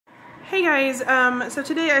Hey guys, so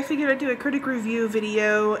today I figured I'd do a critic review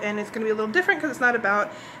video, and it's going to be a little different because it's not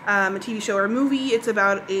about a TV show or a movie, it's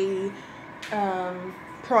about a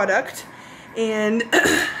product, and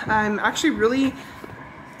I'm actually really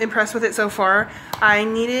impressed with it so far. I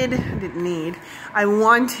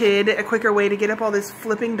wanted a quicker way to get up all this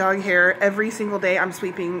flipping dog hair every single day. I'm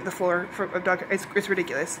sweeping the floor of dog hair. It's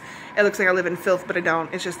ridiculous. It looks like I live in filth, but I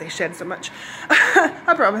don't. It's just they shed so much.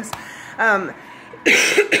 I promise.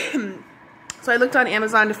 So I looked on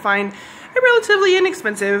Amazon to find a relatively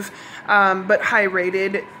inexpensive, but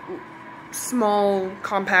high-rated, small,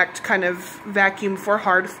 compact kind of vacuum for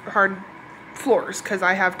hard floors, because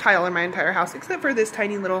I have tile in my entire house, except for this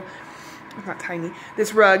tiny little, not tiny,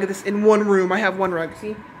 this rug, this in one room. I have one rug,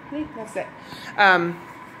 see? That's it.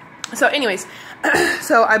 So anyways,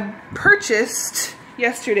 so I purchased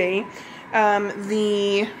yesterday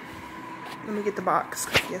let me get the box.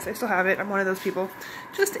 Yes, I still have it. I'm one of those people,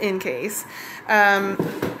 just in case. It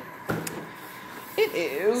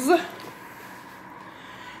is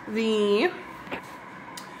the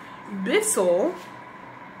BISSELL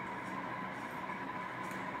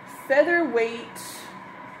Featherweight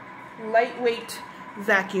Lightweight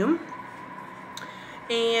Vacuum,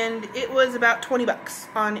 and it was about 20 bucks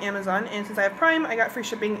on Amazon, and since I have Prime, I got free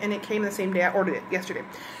shipping, and it came the same day I ordered it, yesterday.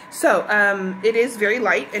 So, it is very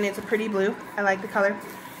light, and it's a pretty blue. I like the color.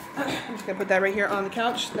 I'm just going to put that right here on the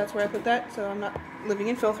couch. That's where I put that, so I'm not living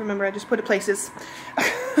in filth. Remember, I just put it places.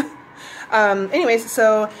 Anyways,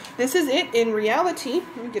 so this is it in reality.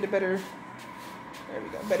 Let me get a better, there we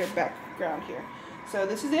go, better background here. So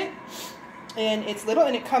this is it. And it's little,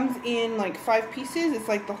 and it comes in like 5 pieces. It's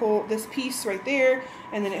like the whole, this piece right there,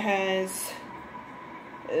 and then it has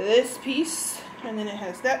this piece, and then it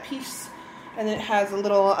has that piece, and then it has a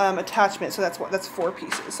little attachment. So that's 4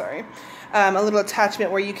 pieces. Sorry, a little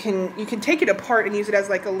attachment where you can take it apart and use it as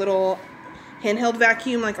like a little handheld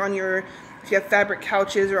vacuum, like on your, if you have fabric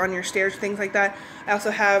couches or on your stairs, things like that. I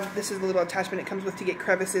also have, this is the little attachment it comes with to get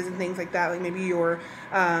crevices and things like that, like maybe your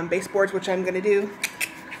baseboards, which I'm gonna do.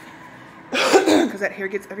 Because that hair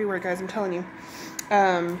gets everywhere, guys, I'm telling you.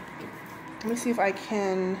 Let me see if I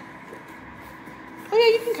can, oh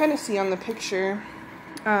yeah, you can kind of see on the picture,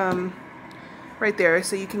 right there,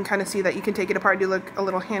 so you can kind of see that you can take it apart and do like a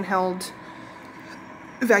little handheld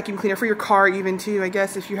vacuum cleaner for your car even too, I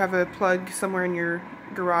guess, if you have a plug somewhere in your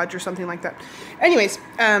garage or something like that. Anyways,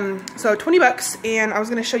 so 20 bucks, and I was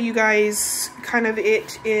going to show you guys kind of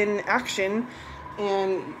it in action,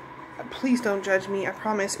 and please don't judge me, I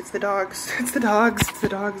promise. It's the dogs. It's the dogs. It's the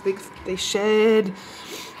dogs. They shed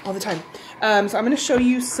all the time. So I'm going to show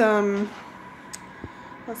you some,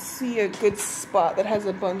 let's see a good spot that has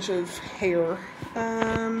a bunch of hair.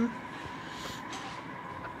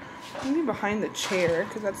 Maybe behind the chair,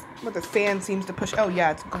 because that's what the fan seems to push. Oh yeah,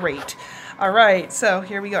 it's great. Alright, so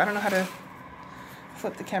here we go. I don't know how to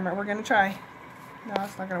flip the camera. We're going to try. No,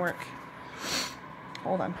 it's not going to work.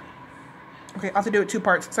 Hold on. Okay, I'll have to do it 2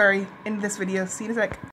 parts. Sorry, in this video. See you in a sec.